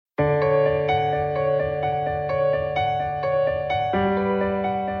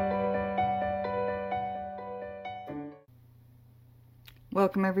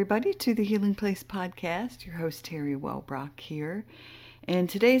Welcome, everybody, to the Healing Place podcast. Your host, Terry Wellbrock, here. And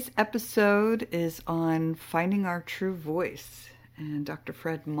today's episode is on finding our true voice. And Dr.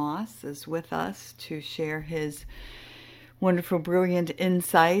 Fred Moss is with us to share his wonderful, brilliant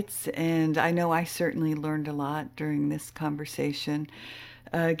insights. And I know I certainly learned a lot during this conversation.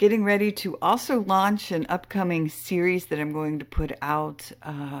 Getting ready to also launch an upcoming series that I'm going to put out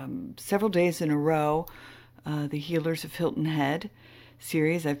several days in a row, the Healers of Hilton Head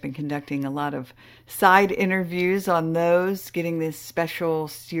series. I've been conducting a lot of side interviews on those, getting this special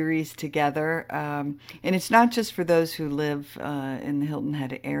series together. And it's not just for those who live in the Hilton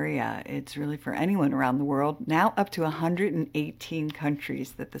Head area. It's really for anyone around the world. Now up to 118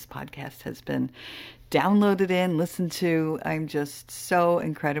 countries that this podcast has been downloaded in, listened to. I'm just so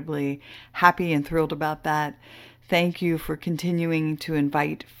incredibly happy and thrilled about that. Thank you for continuing to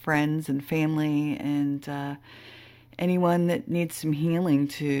invite friends and family and anyone that needs some healing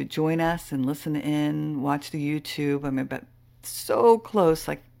to join us and listen in, watch the YouTube. I'm about so close,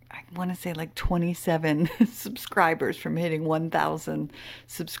 I want to say 27 subscribers from hitting 1,000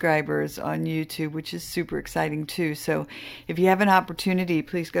 subscribers on YouTube, which is super exciting too. So if you have an opportunity,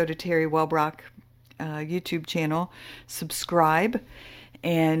 please go to Terry Wellbrock YouTube channel, subscribe,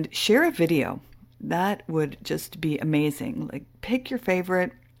 and share a video. That would just be amazing. Pick your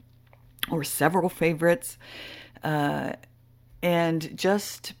favorite or several favorites, and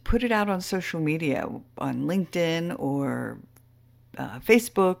just put it out on social media, on LinkedIn or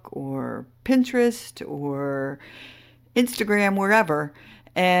Facebook or Pinterest or Instagram, wherever.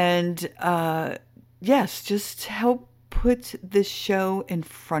 And yes, just help put this show in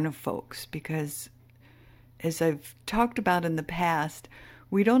front of folks, because as I've talked about in the past,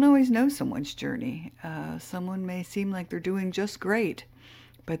 we don't always know someone's journey. Someone may seem like they're doing just great,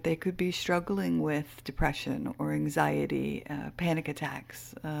 but they could be struggling with depression or anxiety, panic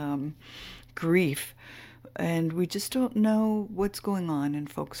attacks, grief. And we just don't know what's going on in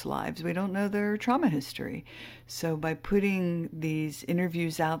folks' lives. We don't know their trauma history. So by putting these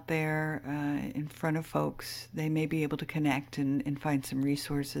interviews out there in front of folks, they may be able to connect and find some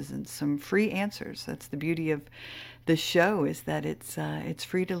resources and some free answers. That's the beauty of the show, is that it's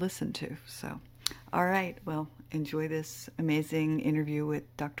free to listen to. So, all right, well, enjoy this amazing interview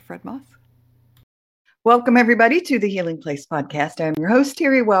with Dr. Fred Moss. Welcome, everybody, to the Healing Place podcast. I'm your host,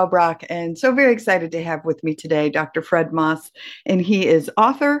 Terry Wellbrock, and so very excited to have with me today Dr. Fred Moss. And he is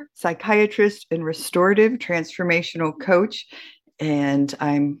author, psychiatrist, and restorative transformational coach. And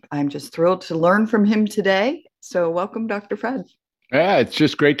I'm just thrilled to learn from him today. So welcome, Dr. Fred. Yeah, it's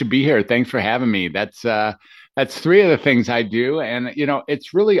just great to be here. Thanks for having me. That's three of the things I do. And,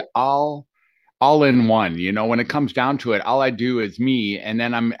 it's really all in one. When it comes down to it, all I do is me, and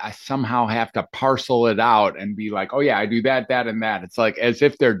then I somehow have to parcel it out and be like, oh yeah, I do that, and that. It's like as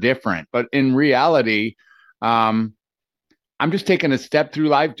if they're different, but in reality, I'm just taking a step through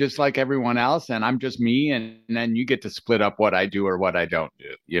life just like everyone else, and I'm just me, and then you get to split up what I do or what I don't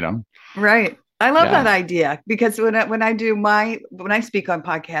do. Right. I love that idea, because when I speak on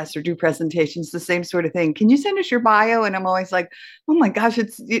podcasts or do presentations, the same sort of thing. Can you send us your bio? And I'm always like, oh my gosh,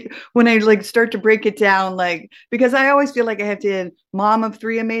 when I start to break it down, because I always feel like I have to mom of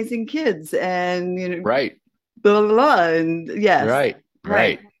 3 amazing kids and, right. Blah, blah, blah. And yes.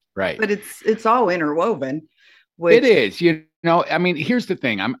 Right. But it's all interwoven. It is, here's the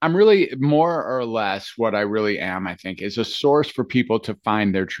thing. I'm really more or less what I really am, I think, is a source for people to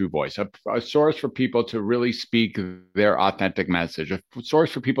find their true voice, a source for people to really speak their authentic message, a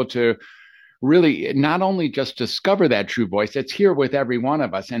source for people to really not only just discover that true voice that's here with every one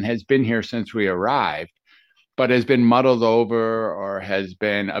of us and has been here since we arrived, but has been muddled over or has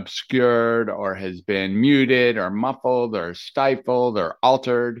been obscured or has been muted or muffled or stifled or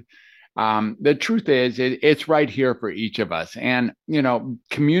altered. The truth is, it's right here for each of us. And,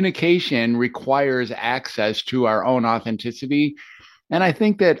 communication requires access to our own authenticity. And I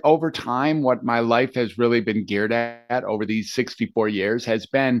think that over time, what my life has really been geared at over these 64 years has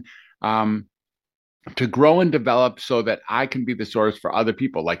been to grow and develop so that I can be the source for other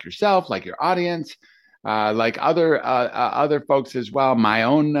people like yourself, like your audience, like other folks as well, my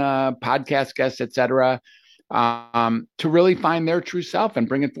own podcast guests, et cetera, to really find their true self and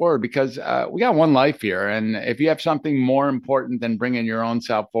bring it forward, because we got one life here. And if you have something more important than bringing your own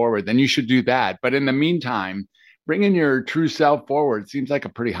self forward, then you should do that. But in the meantime, bringing your true self forward seems like a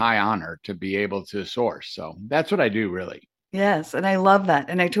pretty high honor to be able to source. So that's what I do, really. Yes. And I love that.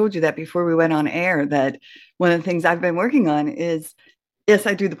 And I told you that before we went on air, that one of the things I've been working on is, yes,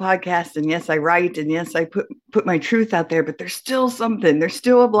 I do the podcast, and yes, I write, and yes, I put my truth out there, but there's still something, there's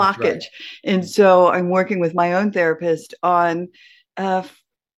still a blockage. Right. And so I'm working with my own therapist on of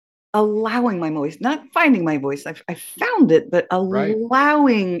allowing my voice, not finding my voice. I found it, but Right.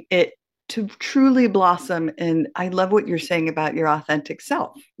 allowing it to truly blossom. And I love what you're saying about your authentic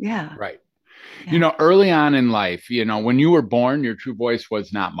self. Yeah. Right. Yeah. Early on in life, when you were born, your true voice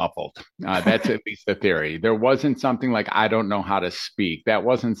was not muffled. That's at least the theory. There wasn't something like, I don't know how to speak. That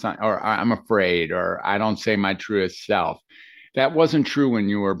wasn't something, or I'm afraid, or I don't say my truest self. That wasn't true when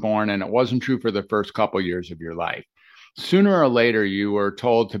you were born, and it wasn't true for the first couple of years of your life. Sooner or later, you were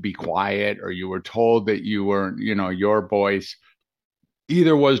told to be quiet, or you were told that you were, your voice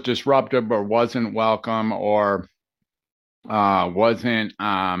either was disruptive or wasn't welcome, or wasn't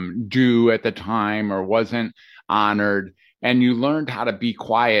due at the time, or wasn't honored. And you learned how to be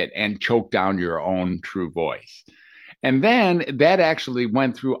quiet and choke down your own true voice. And then that actually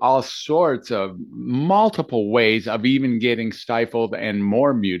went through all sorts of multiple ways of even getting stifled and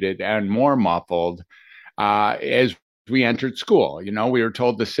more muted and more muffled as we entered school. We were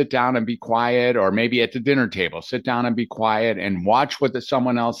told to sit down and be quiet, or maybe at the dinner table, sit down and be quiet and watch what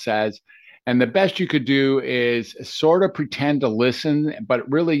someone else says. And the best you could do is sort of pretend to listen, but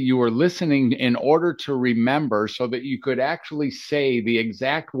really you were listening in order to remember, so that you could actually say the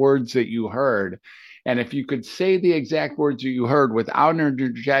exact words that you heard. And if you could say the exact words that you heard without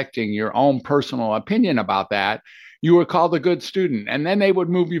interjecting your own personal opinion about that, you were called a good student, and then they would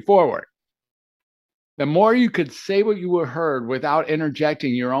move you forward. The more you could say what you heard without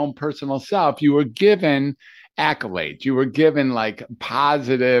interjecting your own personal self, you were given accolades. You were given like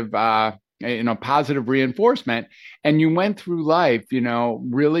positive, positive reinforcement. And you went through life,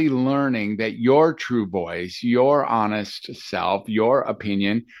 really learning that your true voice, your honest self, your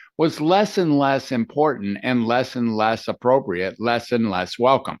opinion was less and less important, and less appropriate, less and less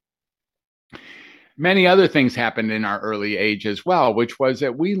welcome. Many other things happened in our early age as well, which was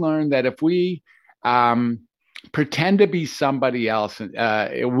that we learned that if we pretend to be somebody else,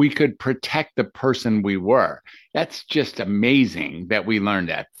 we could protect the person we were. That's just amazing that we learned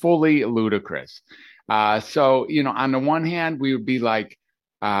that. Fully ludicrous. So, on the one hand, we would be like,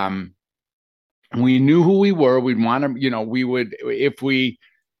 we knew who we were. We'd want to, we would,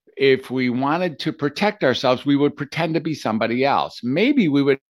 if we wanted to protect ourselves, we would pretend to be somebody else. Maybe we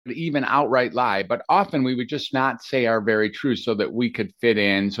would even outright lie, but often we would just not say our very truth so that we could fit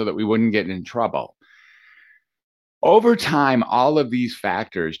in, so that we wouldn't get in trouble. Over time, all of these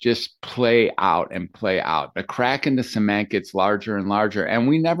factors just play out and play out. The crack in the cement gets larger and larger, and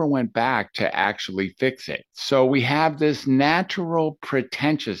we never went back to actually fix it. So we have this natural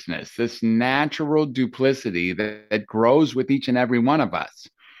pretentiousness, this natural duplicity that grows with each and every one of us.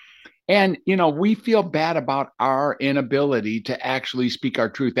 And, we feel bad about our inability to actually speak our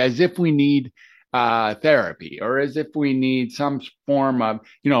truth, as if we need therapy, or as if we need some form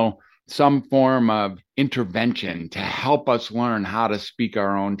of intervention to help us learn how to speak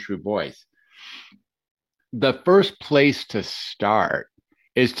our own true voice. The first place to start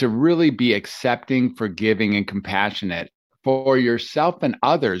is to really be accepting, forgiving, and compassionate for yourself and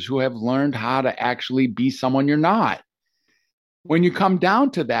others who have learned how to actually be someone you're not. When you come down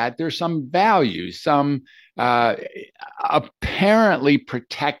to that, there's some value, some apparently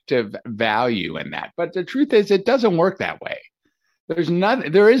protective value in that. But the truth is, it doesn't work that way.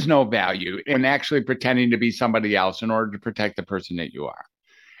 There is no value in actually pretending to be somebody else in order to protect the person that you are.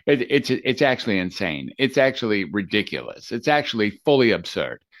 It's actually insane. It's actually ridiculous. It's actually fully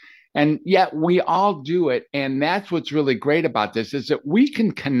absurd. And yet we all do it. And that's what's really great about this, is that we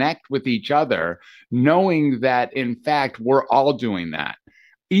can connect with each other, knowing that, in fact, we're all doing that.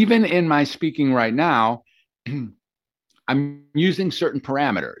 Even in my speaking right now, I'm using certain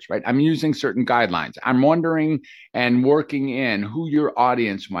parameters, right? I'm using certain guidelines. I'm wondering and working in who your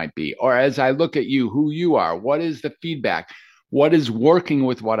audience might be. Or as I look at you, who you are, what is the feedback? What is working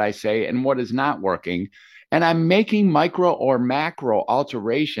with what I say and what is not working? And I'm making micro or macro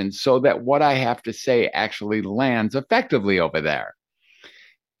alterations so that what I have to say actually lands effectively over there.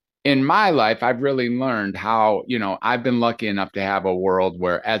 In my life, I've really learned how, I've been lucky enough to have a world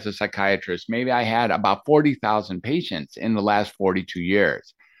where, as a psychiatrist, maybe I had about 40,000 patients in the last 42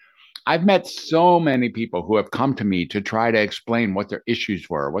 years. I've met so many people who have come to me to try to explain what their issues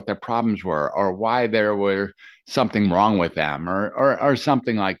were, what their problems were, or why there were something wrong with them, or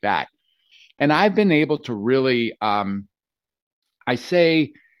something like that. And I've been able to really, I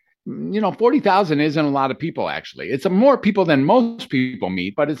say, 40,000 isn't a lot of people, actually. It's more people than most people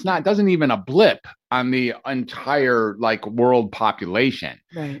meet, but doesn't even a blip on the entire world population.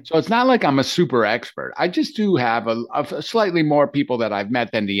 Right. So it's not like I'm a super expert. I just do have a slightly more people that I've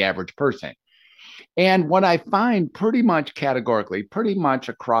met than the average person. And what I find pretty much categorically, pretty much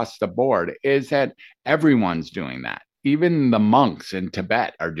across the board, is that everyone's doing that. even the monks in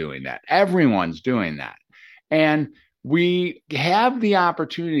Tibet are doing that. Everyone's doing that. And we have the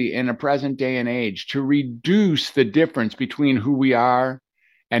opportunity in a present day and age to reduce the difference between who we are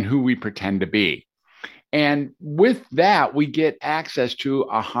and who we pretend to be. And with that, we get access to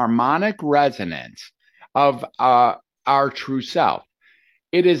a harmonic resonance of our true self.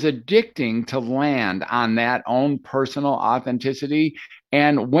 It is addicting to land on that own personal authenticity.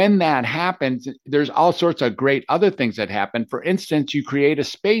 And when that happens, there's all sorts of great other things that happen. For instance, you create a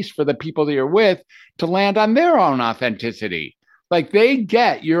space for the people that you're with to land on their own authenticity. Like they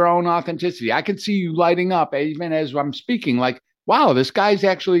get your own authenticity. I can see you lighting up even as I'm speaking, like, wow, this guy's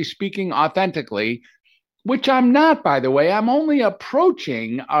actually speaking authentically, which I'm not, by the way. I'm only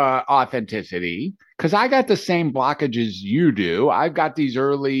approaching authenticity because I got the same blockages you do. I've got these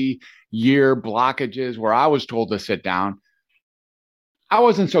early year blockages where I was told to sit down. I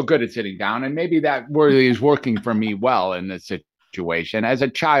wasn't so good at sitting down, and maybe that really is working for me well in this situation. As a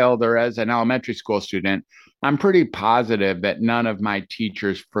child or as an elementary school student, I'm pretty positive that none of my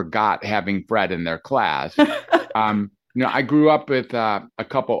teachers forgot having Fred in their class. I grew up with a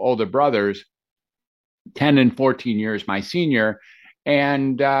couple older brothers, 10 and 14 years my senior.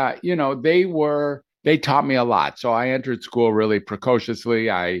 And, they taught me a lot. So I entered school really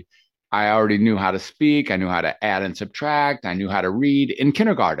precociously. I already knew how to speak. I knew how to add and subtract. I knew how to read in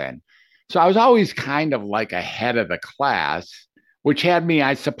kindergarten. So I was always kind of like ahead of the class, which had me,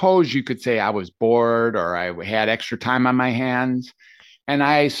 I suppose you could say I was bored or I had extra time on my hands. And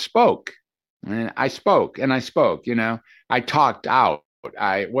I spoke and I spoke and I spoke, I talked out.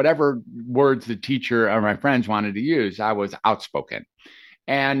 Whatever words the teacher or my friends wanted to use, I was outspoken.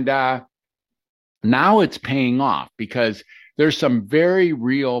 And now it's paying off because there's some very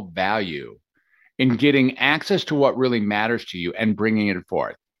real value in getting access to what really matters to you and bringing it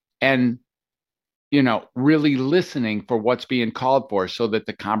forth. And, really listening for what's being called for so that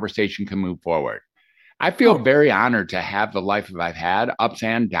the conversation can move forward. I feel very honored to have the life that I've had, ups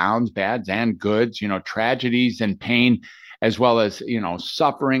and downs, bads and goods, tragedies and pain, as well as,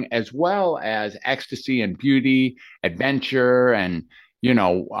 suffering, as well as ecstasy and beauty, adventure, and,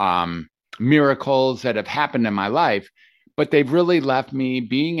 miracles that have happened in my life. But they've really left me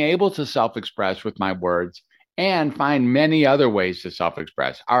being able to self-express with my words and find many other ways to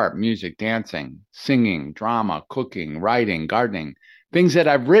self-express: art, music, dancing, singing, drama, cooking, writing, gardening, things that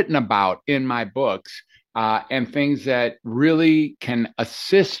I've written about in my books, and things that really can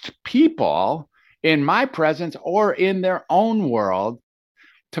assist people in my presence or in their own world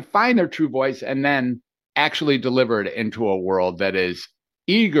to find their true voice and then actually deliver it into a world that is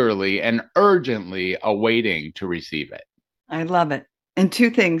eagerly and urgently awaiting to receive it. I love it. And two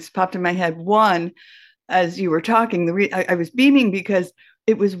things popped in my head. One, as you were talking, I was beaming because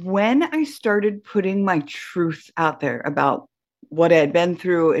it was when I started putting my truth out there about what I had been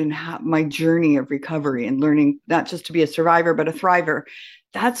through and my journey of recovery and learning not just to be a survivor, but a thriver.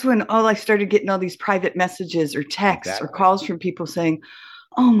 That's when I started getting all these private messages or texts or calls from people saying,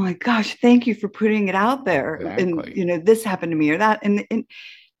 oh my gosh, thank you for putting it out there. Exactly. And, this happened to me or that. And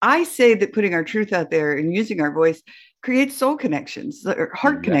I say that putting our truth out there and using our voice creates soul connections or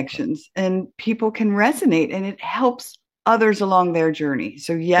heart connections, and people can resonate, and it helps others along their journey.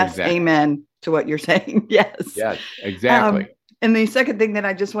 So yes, amen to what you're saying. Yes. Yes, exactly. And the second thing that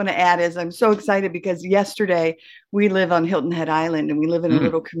I just want to add is I'm so excited because yesterday we live on Hilton Head Island, and we live in a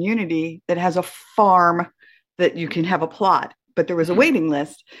little community that has a farm that you can have a plot, but there was a waiting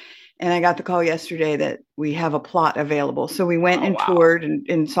list. And I got the call yesterday that we have a plot available. So we went and toured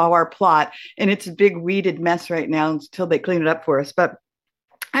and saw our plot, and it's a big weeded mess right now until they clean it up for us. But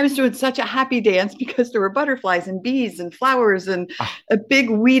I was doing such a happy dance because there were butterflies and bees and flowers and a big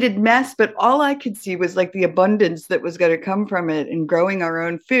weeded mess. But all I could see was like the abundance that was going to come from it and growing our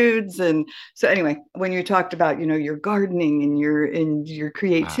own foods. And so anyway, when you talked about, your gardening and your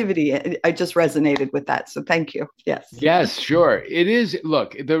creativity, I just resonated with that. So thank you. Yes. Yes, sure. It is.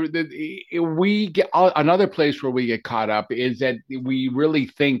 Look, we get another place where we get caught up is that we really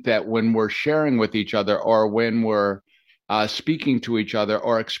think that when we're sharing with each other or when we're speaking to each other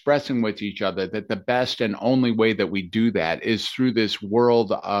or expressing with each other, that the best and only way that we do that is through this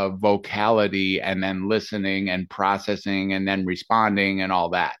world of vocality and then listening and processing and then responding and all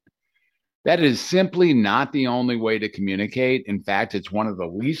that. That is simply not the only way to communicate. In fact, it's one of the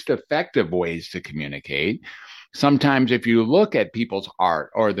least effective ways to communicate. Sometimes if you look at people's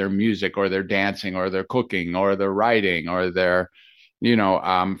art or their music or their dancing or their cooking or their writing or their,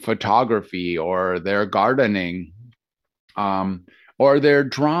 photography or their gardening, or their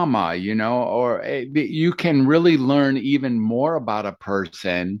drama, or you can really learn even more about a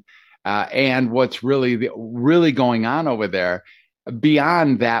person and what's really going on over there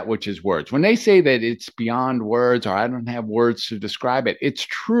beyond that which is words. When they say that it's beyond words or I don't have words to describe it, it's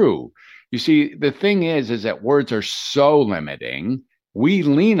true. You see, the thing is that words are so limiting. We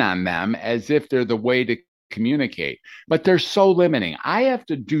lean on them as if they're the way to communicate, but they're so limiting. I have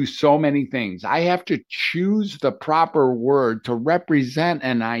to do so many things. I have to choose the proper word to represent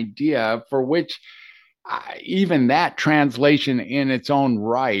an idea for which even that translation in its own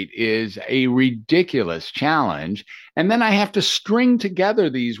right is a ridiculous challenge. And then I have to string together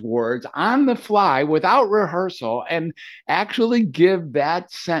these words on the fly without rehearsal and actually give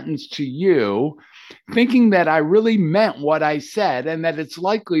that sentence to you, thinking that I really meant what I said and that it's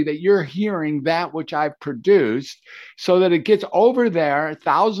likely that you're hearing that which I've produced so that it gets over there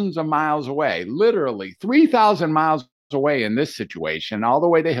thousands of miles away, literally 3,000 miles away in this situation, all the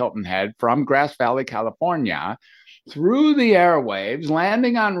way to Hilton Head from Grass Valley, California, through the airwaves,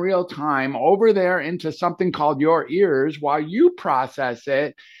 landing on real time over there into something called your ears while you process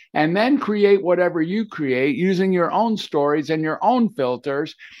it and then create whatever you create using your own stories and your own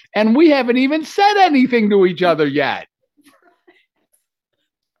filters. And we haven't even said anything to each other yet.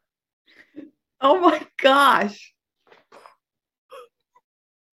 Oh my gosh.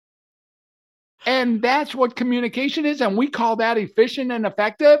 And that's what communication is. And we call that efficient and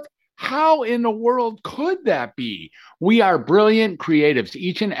effective. How in the world could that be? We are brilliant creatives,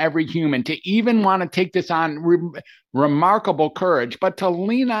 each and every human, to even want to take this on remarkable courage, but to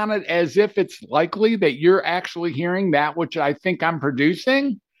lean on it as if it's likely that you're actually hearing that which I think I'm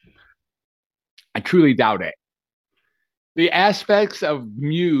producing. I truly doubt it. The aspects of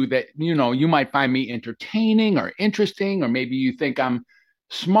you that, you might find me entertaining or interesting, or maybe you think I'm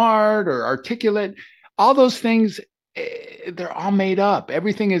smart or articulate, all those things, they're all made up.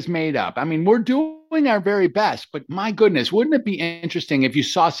 Everything is made up. I mean, we're doing our very best, but my goodness, wouldn't it be interesting if you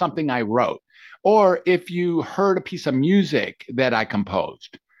saw something I wrote, or if you heard a piece of music that I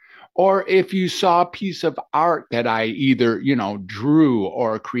composed, or if you saw a piece of art that I either, drew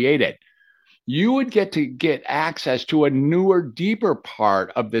or created? You would get access to a newer, deeper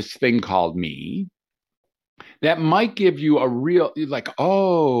part of this thing called me that might give you a real, like,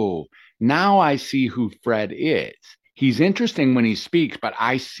 oh, now I see who Fred is. He's interesting when he speaks, but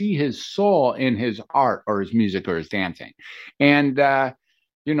I see his soul in his art or his music or his dancing. And,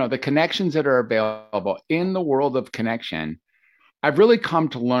 the connections that are available in the world of connection, I've really come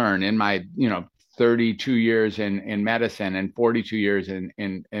to learn in my, 32 years in medicine and 42 years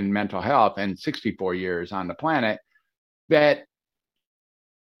in mental health and 64 years on the planet, that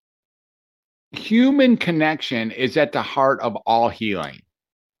human connection is at the heart of all healing,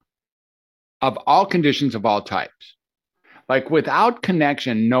 of all conditions of all types. Like without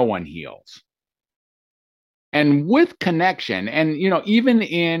connection, no one heals. And with connection, and even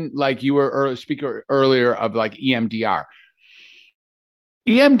in, like, you were speaker earlier of like EMDR.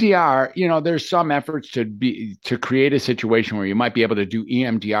 EMDR, there's some efforts to create a situation where you might be able to do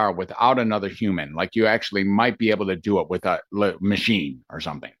EMDR without another human. Like you actually might be able to do it with a machine or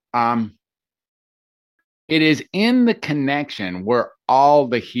something. It is in the connection where all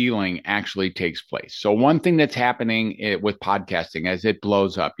the healing actually takes place. So one thing that's happening with podcasting as it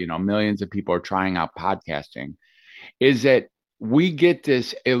blows up, millions of people are trying out podcasting, is that we get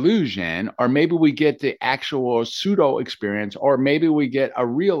this illusion, or maybe we get the actual pseudo experience, or maybe we get a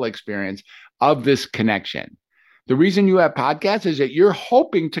real experience of this connection. The reason you have podcasts is that you're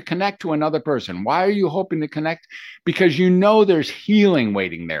hoping to connect to another person. Why are you hoping to connect? Because there's healing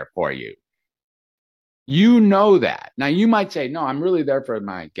waiting there for you. That. Now, you might say, no, I'm really there for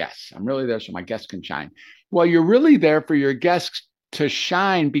my guests. I'm really there so my guests can shine. Well, you're really there for your guests to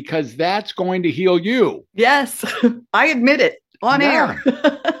shine because that's going to heal you. Yes, I admit it on air.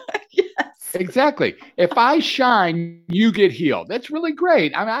 Yes. Exactly. If I shine, you get healed. That's really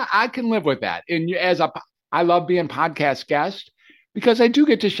great. I mean, I can live with that. And I love being podcast guest because I do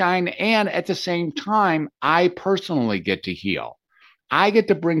get to shine. And at the same time, I personally get to heal. I get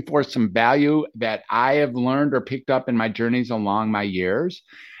to bring forth some value that I have learned or picked up in my journeys along my years.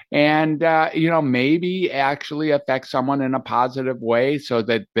 And, maybe actually affect someone in a positive way so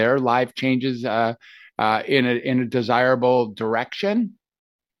that their life changes in a desirable direction.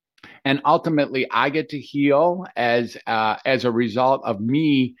 And ultimately, I get to heal as a result of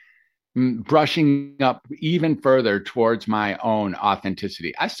me brushing up even further towards my own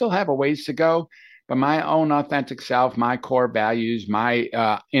authenticity. I still have a ways to go, but my own authentic self, my core values,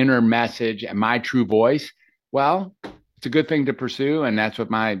 my inner message, and my true voice, well, it's a good thing to pursue. And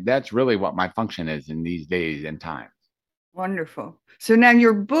that's really what my function is in these days and times. Wonderful. So now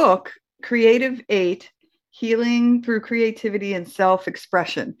your book, Creative 8, Healing Through Creativity and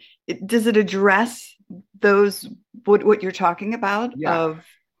Self-Expression. Does it address those, what you're talking about? Yeah.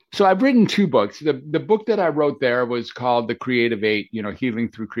 So I've written two books. The book that I wrote there was called The Creative Eight, Healing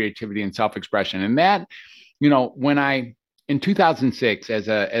Through Creativity and Self-Expression. And that, when I in 2006 as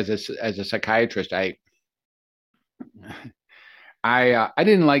a psychiatrist, I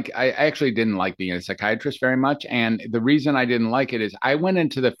actually didn't like being a psychiatrist very much. And the reason I didn't like it is I went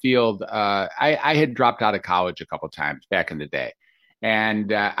into the field. I had dropped out of college a couple of times back in the day.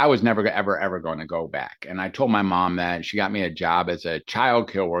 And I was never ever going to go back. And I told my mom that. She got me a job as a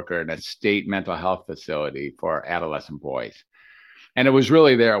child care worker in a state mental health facility for adolescent boys. And it was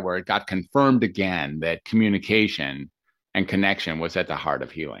really there where it got confirmed again that communication and connection was at the heart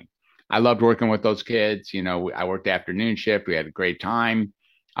of healing. I loved working with those kids. I worked afternoon shift. We had a great time.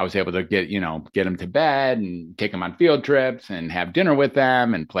 I was able to get them to bed and take them on field trips and have dinner with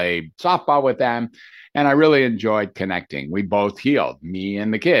them and play softball with them. And I really enjoyed connecting. We both healed. Me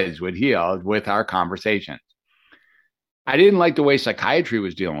and the kids would heal with our conversations. I didn't like the way psychiatry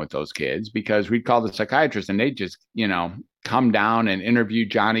was dealing with those kids because we'd call the psychiatrist and they'd just, come down and interview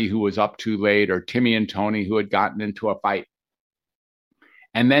Johnny who was up too late or Timmy and Tony who had gotten into a fight.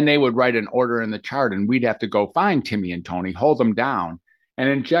 And then they would write an order in the chart and we'd have to go find Timmy and Tony, hold them down and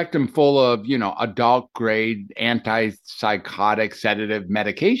inject them full of, adult grade antipsychotic sedative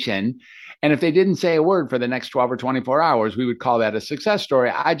medication. And if they didn't say a word for the next 12 or 24 hours, we would call that a success story.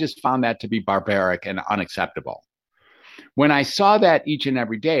 I just found that to be barbaric and unacceptable. When I saw that each and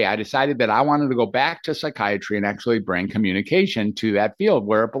every day, I decided that I wanted to go back to psychiatry and actually bring communication to that field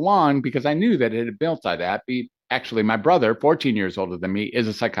where it belonged because I knew that it had built on that. Actually, my brother, 14 years older than me, is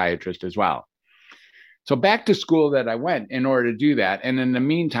a psychiatrist as well. So back to school that I went in order to do that. And in the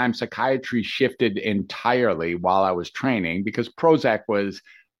meantime, psychiatry shifted entirely while I was training because Prozac was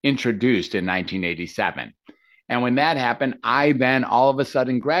introduced in 1987. And when that happened, I then all of a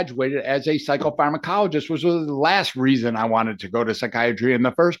sudden graduated as a psychopharmacologist, which was the last reason I wanted to go to psychiatry in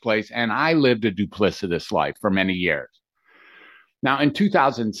the first place. And I lived a duplicitous life for many years. Now, in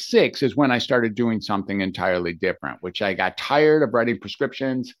 2006 is when I started doing something entirely different, which I got tired of writing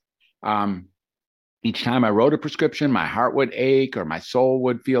prescriptions. Each time I wrote a prescription, my heart would ache or my soul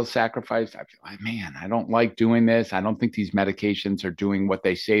would feel sacrificed. I'd be like, man, I don't like doing this. I don't think these medications are doing what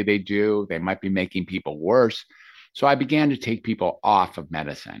they say they do. They might be making people worse. So I began to take people off of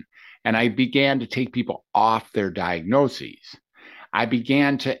medicine and I began to take people off their diagnoses. I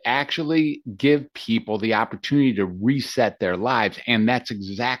began to actually give people the opportunity to reset their lives. And that's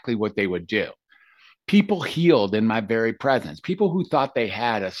exactly what they would do. People healed in my very presence. People who thought they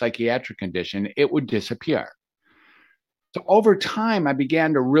had a psychiatric condition, it would disappear. So over time, I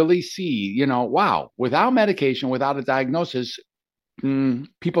began to really see, wow, without medication, without a diagnosis,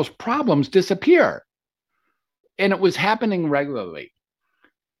 people's problems disappear. And it was happening regularly.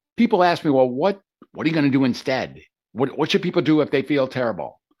 People ask me, well, what are you going to do instead? What should people do if they feel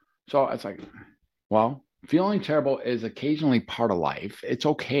terrible? So it's like, well, feeling terrible is occasionally part of life. It's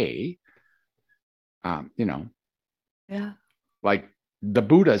okay. Yeah. Like the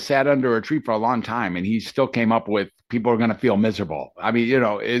Buddha sat under a tree for a long time and he still came up with people are going to feel miserable. I mean,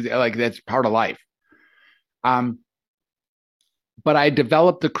 it's like that's part of life. But I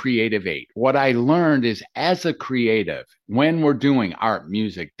developed the Creative Eight. What I learned is as a creative, when we're doing art,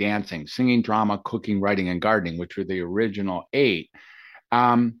 music, dancing, singing, drama, cooking, writing, and gardening, which were the original 8,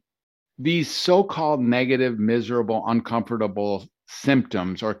 these so-called negative, miserable, uncomfortable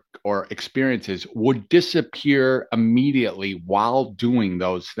symptoms or experiences would disappear immediately while doing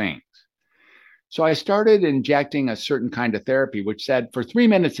those things. So I started injecting a certain kind of therapy, which said for 3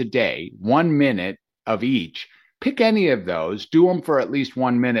 minutes a day, 1 minute of each, pick any of those, do them for at least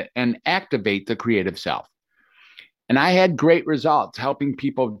 1 minute and activate the creative self. And I had great results helping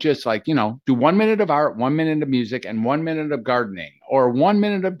people just like, do 1 minute of art, 1 minute of music, and 1 minute of gardening, or 1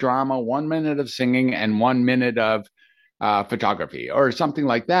 minute of drama, 1 minute of singing, and 1 minute of photography or something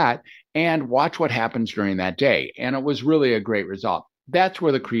like that, and watch what happens during that day. And it was really a great result. That's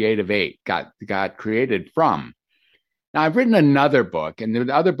where the Creative Eight got created from. Now, I've written another book, and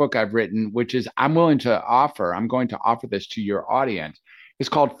the other book I've written, which is I'm going to offer this to your audience. It's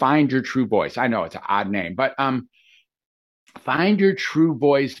called Find Your True Voice. I know it's an odd name, but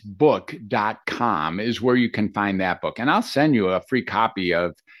findyourtruevoicebook.com is where you can find that book. And I'll send you a free copy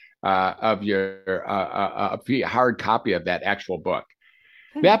of your a free hard copy of that actual book.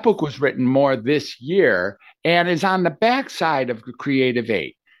 That book was written more this year and is on the backside of the Creative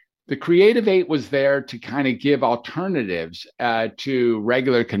Eight. The Creative Eight was there to kind of give alternatives to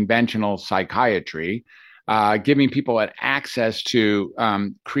regular conventional psychiatry. giving people an access to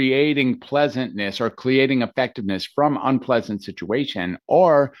creating pleasantness or creating effectiveness from unpleasant situation,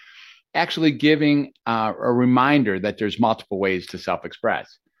 or actually giving a reminder that there's multiple ways to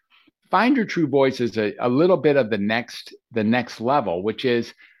self-express. Find your true voice is a little bit of the next level, which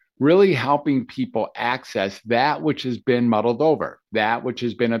is really helping people access that which has been muddled over, that which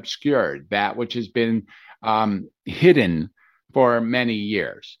has been obscured, that which has been hidden for many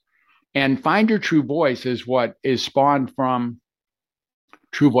years. And Find Your True Voice is what is spawned from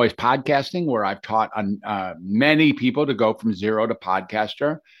True Voice podcasting, where I've taught many people to go from zero to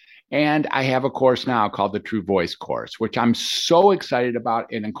podcaster. And I have a course now called the True Voice course, which I'm so excited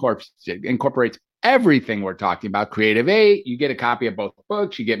about. It incorporates everything we're talking about. Creative 8, you get a copy of both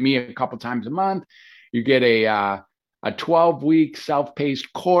books. You get me a couple times a month. You get a 12-week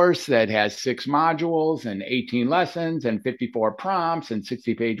self-paced course that has 6 modules and 18 lessons and 54 prompts and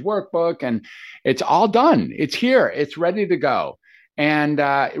 60-page workbook. And it's all done. It's here. It's ready to go. And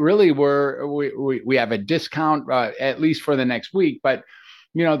really, we have a discount, at least for the next week. But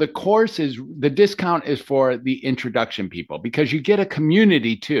the discount is for the introduction people, because you get a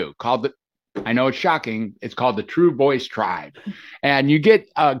community too called I know it's shocking, it's called the True Voice Tribe. And you get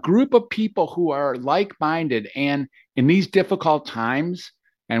a group of people who are like-minded. And in these difficult times,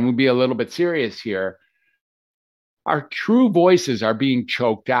 and we'll be a little bit serious here, our true voices are being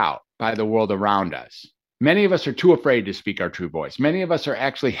choked out by the world around us. Many of us are too afraid to speak our true voice. Many of us are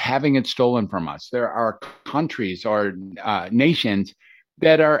actually having it stolen from us. There are countries or nations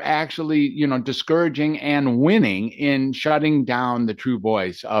that are actually, discouraging and winning in shutting down the true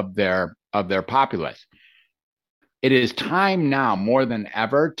voice of their populace. It is time now more than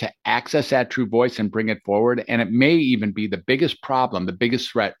ever to access that true voice and bring it forward. And it may even be the biggest problem, the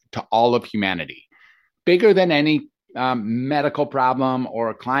biggest threat to all of humanity, bigger than any medical problem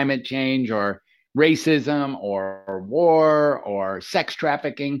or climate change or racism or war or sex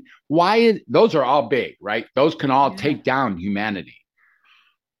trafficking. Those are all big, right? Those can all take down humanity.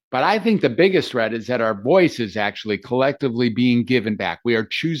 But I think the biggest threat is that our voice is actually collectively being given back. We are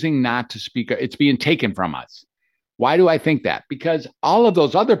choosing not to speak. It's being taken from us. Why do I think that? Because all of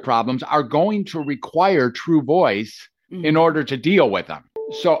those other problems are going to require true voice in order to deal with them.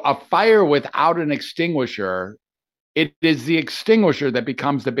 So a fire without an extinguisher, it is the extinguisher that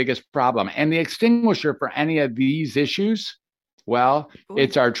becomes the biggest problem. And the extinguisher for any of these issues,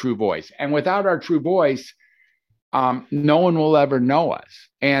 it's our true voice. And without our true voice, no one will ever know us.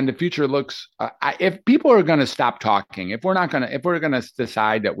 And the future looks, if people are going to stop talking, if we're going to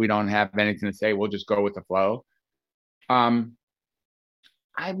decide that we don't have anything to say, we'll just go with the flow.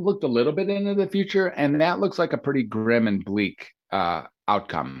 I've looked a little bit into the future, and that looks like a pretty grim and bleak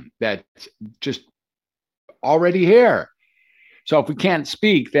outcome that's just already here. So if we can't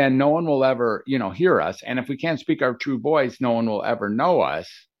speak, then no one will ever, hear us. And if we can't speak our true voice, no one will ever know us.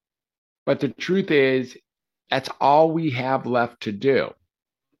 But the truth is, that's all we have left to do.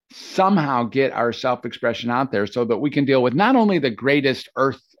 Somehow get our self-expression out there so that we can deal with not only the greatest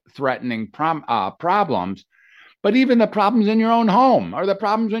earth-threatening problems, but even the problems in your own home or the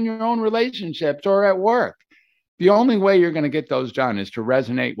problems in your own relationships or at work. The only way you're going to get those done is to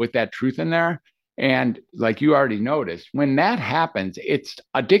resonate with that truth in there. And like you already noticed, when that happens, it's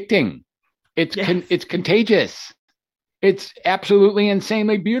addicting. It's contagious. It's absolutely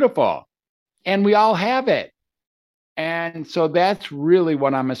insanely beautiful. And we all have it. And so that's really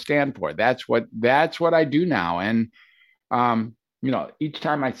what I'm a stand for. That's what I do now. And, each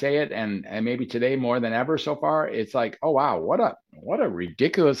time I say it, and maybe today more than ever so far, it's like, oh, wow, what a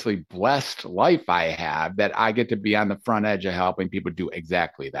ridiculously blessed life I have that I get to be on the front edge of helping people do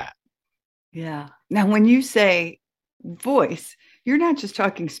exactly that. Yeah. Now, when you say voice, you're not just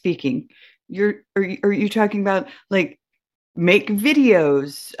talking speaking. Are you talking about like make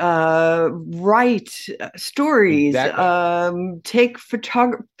videos, write stories, take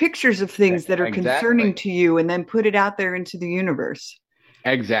pictures of things that are concerning to you, and then put it out there into the universe.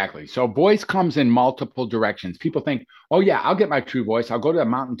 Exactly. So voice comes in multiple directions. People think, oh yeah, I'll get my true voice. I'll go to the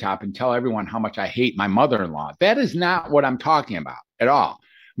mountaintop and tell everyone how much I hate my mother-in-law. That is not what I'm talking about at all.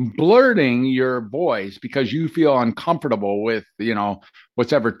 Blurting your voice because you feel uncomfortable with,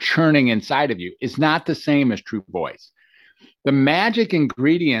 what's ever churning inside of you is not the same as true voice. The magic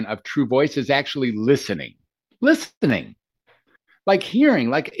ingredient of true voice is actually listening, like hearing,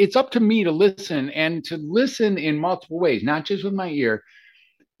 like it's up to me to listen and to listen in multiple ways, not just with my ear.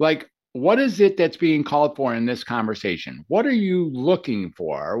 Like, what is it that's being called for in this conversation? What are you looking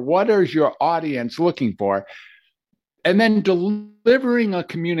for? What is your audience looking for? And then delivering a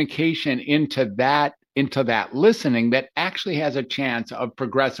communication into that listening that actually has a chance of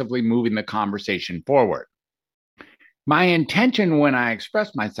progressively moving the conversation forward. My intention when I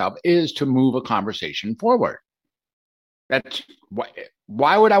express myself is to move a conversation forward. That's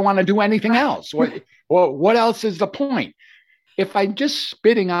why would I want to do anything else? What else is the point? If I'm just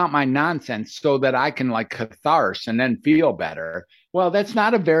spitting out my nonsense so that I can like catharsis and then feel better, well, that's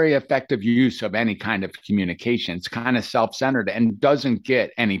not a very effective use of any kind of communication. It's kind of self-centered and doesn't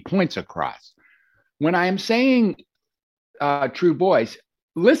get any points across. When I am saying true voice,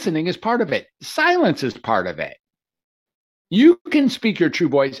 listening is part of it. Silence is part of it. You can speak your true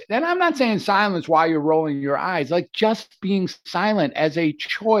voice. And I'm not saying silence while you're rolling your eyes, like just being silent as a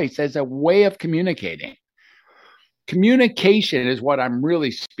choice, as a way of communicating. Communication is what I'm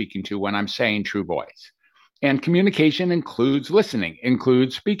really speaking to when I'm saying true voice. And communication includes listening,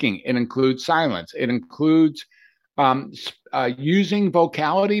 includes speaking, it includes silence, it includes using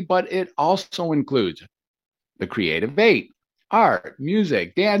vocality, but it also includes the creative 8, art,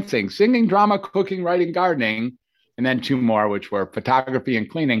 music, dancing, singing, drama, cooking, writing, gardening, and then 2 more, which were photography and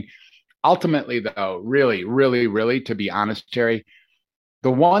cleaning. Ultimately, though, really, really, really, to be honest, Terry, the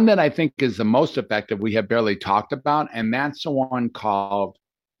one that I think is the most effective we have barely talked about, and that's the one called,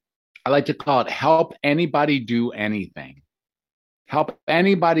 I like to call it Help Anybody Do Anything. Help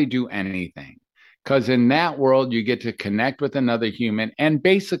anybody do anything. Because in that world, you get to connect with another human. And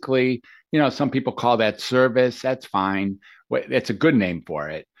basically, some people call that service. That's fine. It's a good name for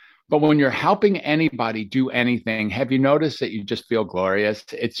it. But when you're helping anybody do anything, have you noticed that you just feel glorious?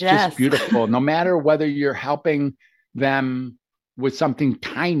 It's just beautiful. No matter whether you're helping them with something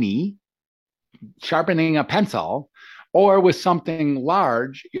tiny, sharpening a pencil, or with something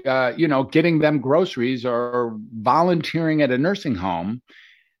large, getting them groceries or volunteering at a nursing home.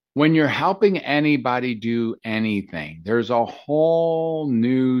 When you're helping anybody do anything, there's a whole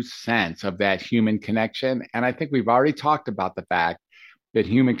new sense of that human connection. And I think we've already talked about the fact that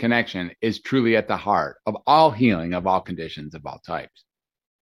human connection is truly at the heart of all healing, of all conditions, of all types.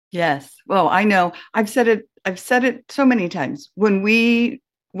 Yes. Well, I know I've said it so many times. When we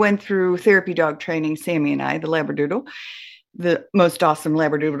went through therapy dog training, Sammy and I, the Labradoodle, the most awesome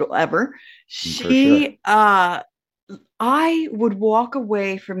Labradoodle ever, I would walk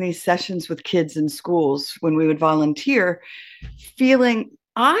away from these sessions with kids in schools when we would volunteer feeling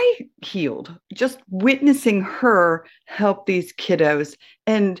I healed, just witnessing her help these kiddos.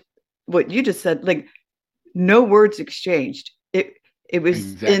 And what you just said, like no words exchanged. It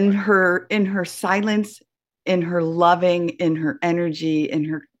was exactly. in her silence, in her loving, in her energy, in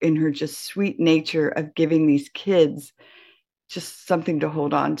her just sweet nature of giving these kids just something to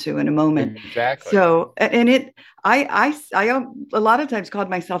hold on to in a moment. Exactly. So, and I a lot of times called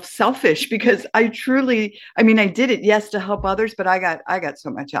myself selfish because I did it, yes, to help others, but I got so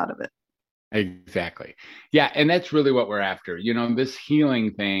much out of it. Exactly. Yeah. And that's really what we're after. This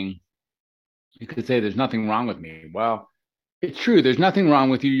healing thing, you could say there's nothing wrong with me. Well, it's true. There's nothing wrong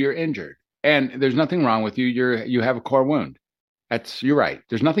with you. You're injured. And there's nothing wrong with you. You have a core wound. You're right.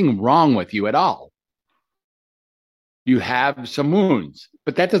 There's nothing wrong with you at all. You have some wounds,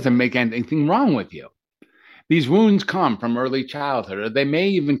 but that doesn't make anything wrong with you. These wounds come from early childhood, or they may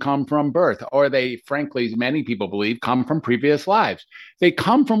even come from birth, or they, frankly, many people believe, come from previous lives. They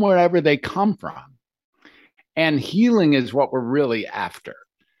come from wherever they come from. And healing is what we're really after.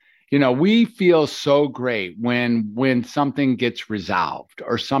 We feel so great when something gets resolved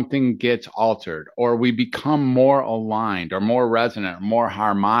or something gets altered, or we become more aligned or more resonant or more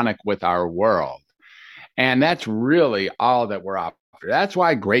harmonic with our world. And that's really all that we're after. That's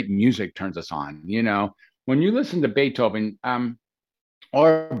why great music turns us on. When you listen to Beethoven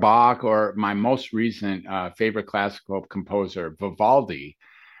or Bach, or my most recent favorite classical composer, Vivaldi,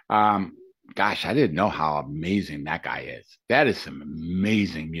 gosh, I didn't know how amazing that guy is. That is some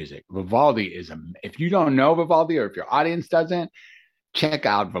amazing music. Vivaldi is, if you don't know Vivaldi, or if your audience doesn't, check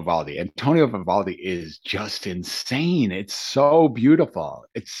out Vivaldi. Antonio Vivaldi is just insane. It's so beautiful.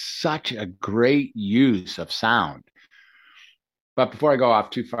 It's such a great use of sound. But before I go off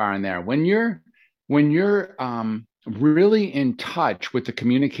too far in there, when you're really in touch with the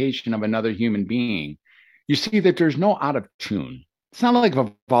communication of another human being, you see that there's no out of tune. It's not like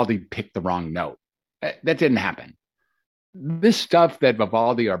Vivaldi picked the wrong note. That didn't happen. This stuff that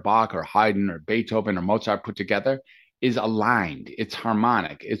Vivaldi or Bach or Haydn or Beethoven or Mozart put together is aligned. It's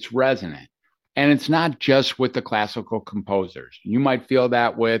harmonic. It's resonant. And it's not just with the classical composers. You might feel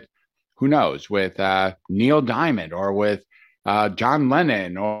that with, who knows, with Neil Diamond, or with John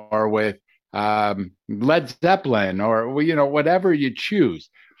Lennon, or with Led Zeppelin, or whatever you choose.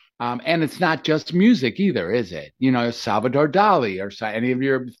 And it's not just music either, is it? Salvador Dali, or any of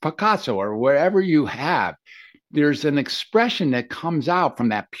your Picasso, or wherever you have, there's an expression that comes out from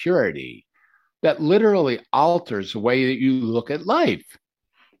that purity that literally alters the way that you look at life.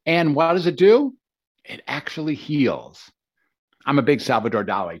 And what does it do? It actually heals. I'm a big Salvador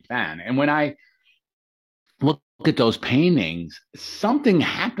Dali fan. And when I look at those paintings, something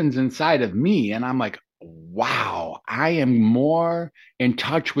happens inside of me. And I'm like, wow, I am more in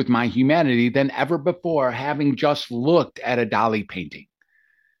touch with my humanity than ever before, having just looked at a Dali painting.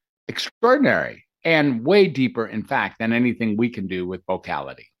 Extraordinary and way deeper, in fact, than anything we can do with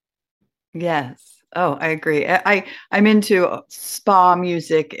vocality. Yes. Oh, I agree. I'm into spa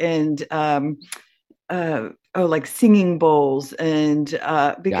music and like singing bowls and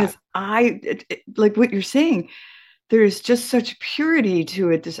Yeah, because like what you're saying, there's just such purity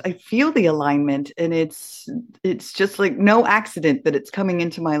to it. I feel the alignment, and it's just like no accident that it's coming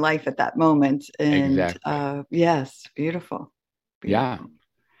into my life at that moment. And exactly. yes, beautiful, Yeah. beautiful.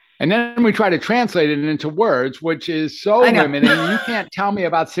 And then we try to translate it into words, which is so I know. limiting. You can't tell me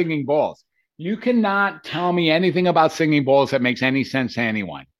about singing bowls. You cannot tell me anything about singing bowls that makes any sense to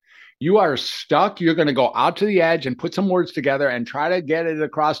anyone. You are stuck. You're going to go out to the edge and put some words together and try to get it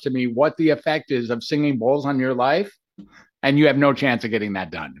across to me what the effect is of singing bowls on your life. And you have no chance of getting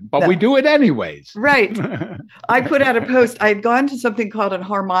that done. But we No. do it anyways. Right. I put out a post. I'd gone to something called a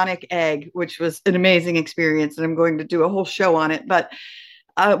harmonic egg, which was an amazing experience, and I'm going to do a whole show on it. But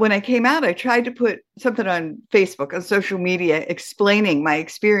when I came out, I tried to put something on Facebook, on social media, explaining my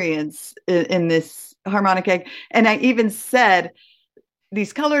experience in this harmonic egg. And I even said,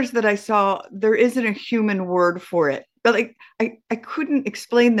 these colors that I saw, there isn't a human word for it. But like I couldn't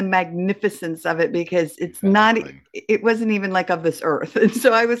explain the magnificence of it because it's not, Exactly. it wasn't even like of this earth. And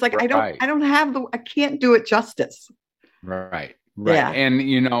so I was like, Right. I can't do it justice. Right. Right. Yeah. And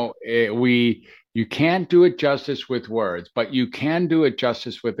you can't do it justice with words, but you can do it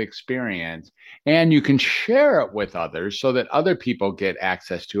justice with experience, and you can share it with others so that other people get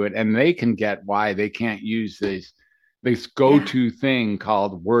access to it and they can get why they can't use this Yeah. go-to thing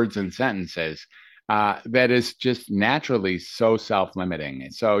called words and sentences, that is just naturally so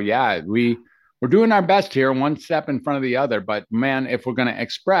self-limiting. So yeah, we're doing our best here, one step in front of the other. But man, if we're going to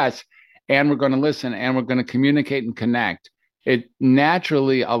express and we're going to listen and we're going to communicate and connect, it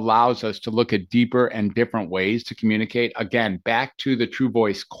naturally allows us to look at deeper and different ways to communicate. Again, back to the True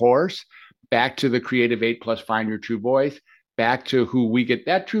Voice course, back to the Creative 8 Plus Find Your True Voice, back to who we get.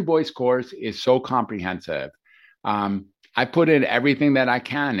 That True Voice course is so comprehensive. I put in everything that I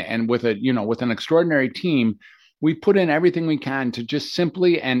can, and with with an extraordinary team, we put in everything we can to just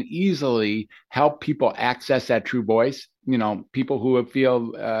simply and easily help people access that true voice. People who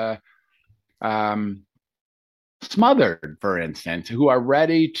feel um, smothered, for instance, who are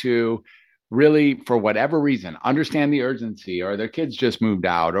ready to really, for whatever reason, understand the urgency, or their kids just moved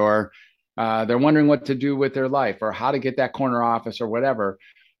out, or they're wondering what to do with their life, or how to get that corner office, or whatever.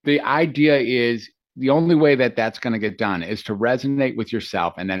 The idea is the only way that that's going to get done is to resonate with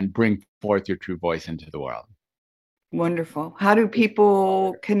yourself and then bring forth your true voice into the world. Wonderful. How do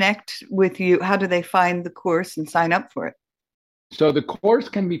people connect with you? How do they find the course and sign up for it? So the course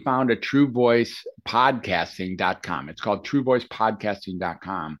can be found at truevoicepodcasting.com. It's called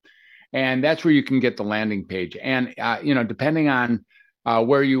truevoicepodcasting.com. And that's where you can get the landing page. And, depending on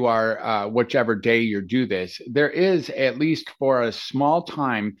where you are, whichever day you do this, there is, at least for a small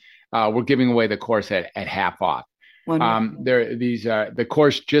time, we're giving away the course at half off. Wonderful. The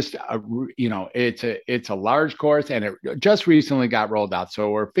course just, it's a large course, and it just recently got rolled out.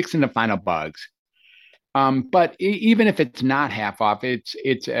 So we're fixing the final bugs. But even if it's not half off, it's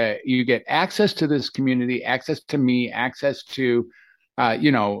you get access to this community, access to me, access to,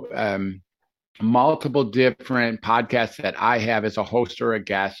 multiple different podcasts that I have as a host or a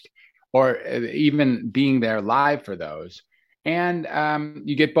guest, or even being there live for those. And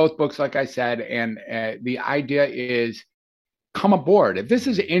you get both books, like I said. And the idea is, come aboard. If this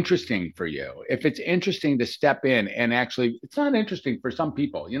is interesting for you, if it's interesting to step in, and actually, it's not interesting for some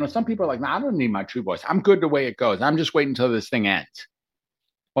people. Some people are like, no, I don't need my true voice. I'm good the way it goes. I'm just waiting until this thing ends.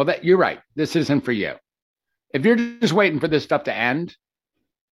 Well, you're right. This isn't for you. If you're just waiting for this stuff to end,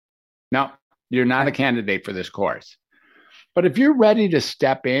 no, you're not a Right. candidate for this course. But if you're ready to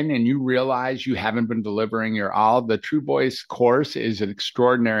step in and you realize you haven't been delivering your all, the True Voice course is an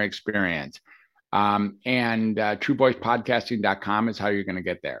extraordinary experience. And truevoicepodcasting.com is how you're going to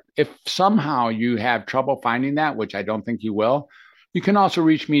get there. If somehow you have trouble finding that, which I don't think you will, you can also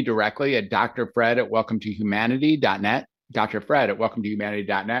reach me directly at drfred at welcometohumanity.net, drfred at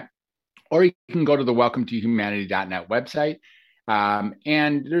welcometohumanity.net, or you can go to the welcometohumanity.net website.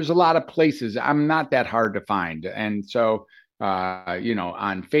 And there's a lot of places. I'm not that hard to find. And so,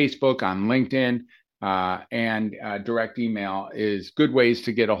 on Facebook, on LinkedIn, and direct email is good ways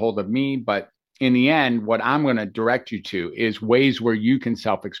to get a hold of me. But in the end, what I'm going to direct you to is ways where you can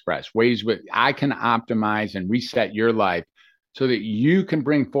self-express, ways where I can optimize and reset your life so that you can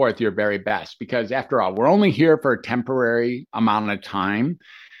bring forth your very best. Because after all, we're only here for a temporary amount of time.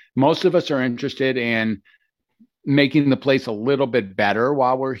 Most of us are interested in making the place a little bit better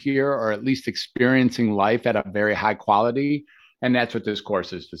while we're here, or at least experiencing life at a very high quality. And that's what this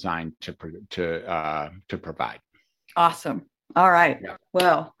course is designed to provide. Awesome. All right. Yeah.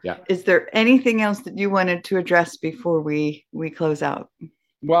 Well, is there anything else that you wanted to address before we close out?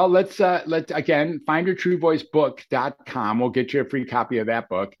 Well, let's again, findyourtruevoicebook.com. We'll get you a free copy of that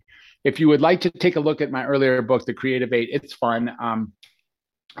book. If you would like to take a look at my earlier book, The Creative 8, it's fun.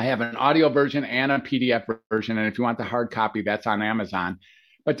 I have an audio version and a PDF version. And if you want the hard copy, that's on Amazon.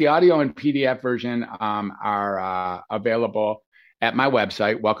 But the audio and PDF version are available at my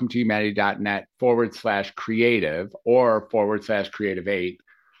website, welcometohumanity.net/creative or /creative8.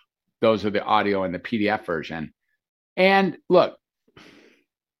 Those are the audio and the PDF version. And look,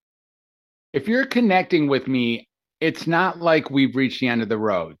 if you're connecting with me, it's not like we've reached the end of the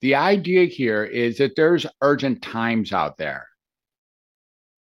road. The idea here is that there's urgent times out there.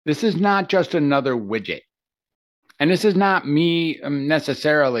 This is not just another widget. And this is not me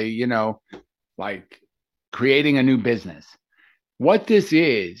necessarily, like creating a new business. What this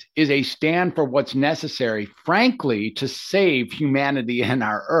is a stand for what's necessary, frankly, to save humanity and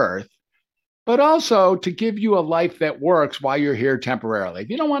our Earth, but also to give you a life that works while you're here temporarily.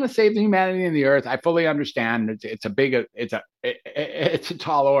 If you don't want to save the humanity and the Earth, I fully understand. It's a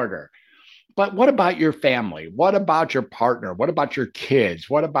tall order. But what about your family? What about your partner? What about your kids?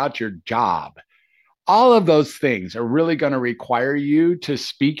 What about your job? All of those things are really going to require you to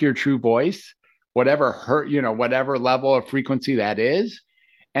speak your true voice, whatever level of frequency that is.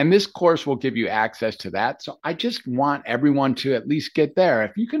 And this course will give you access to that. So I just want everyone to at least get there.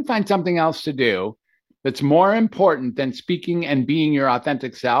 If you can find something else to do that's more important than speaking and being your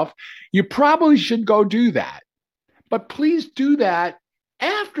authentic self, you probably should go do that. But please do that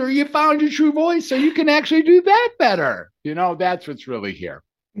after you found your true voice so you can actually do that better. That's what's really here.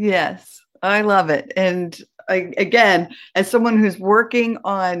 Yes, I love it. And again, as someone who's working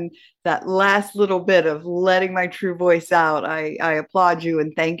on that last little bit of letting my true voice out, I applaud you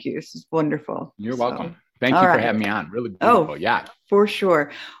and thank you. This is wonderful. You're welcome. Thank you for having me on. Really beautiful. Yeah, for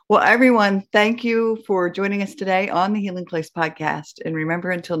sure. Well, everyone, thank you for joining us today on the Healing Place podcast. And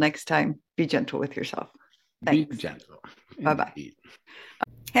remember, until next time, be gentle with yourself. Thanks. Be gentle. Bye-bye.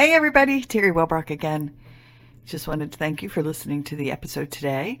 Hey, everybody. Terry Wellbrock again. Just wanted to thank you for listening to the episode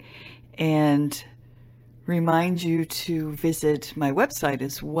today and remind you to visit my website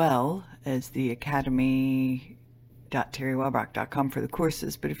as well as the academy.terrywellbrock.com for the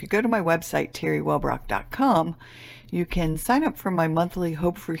courses. But if you go to my website, terrywellbrock.com, you can sign up for my monthly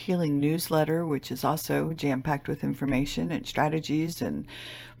Hope for Healing newsletter, which is also jam-packed with information and strategies and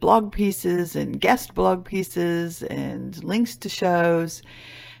blog pieces and guest blog pieces and links to shows.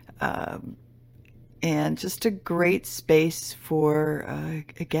 And just a great space for,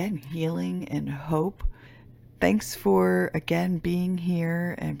 again, healing and hope. Thanks for, again, being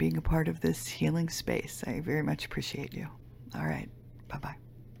here and being a part of this healing space. I very much appreciate you. All right. Bye-bye.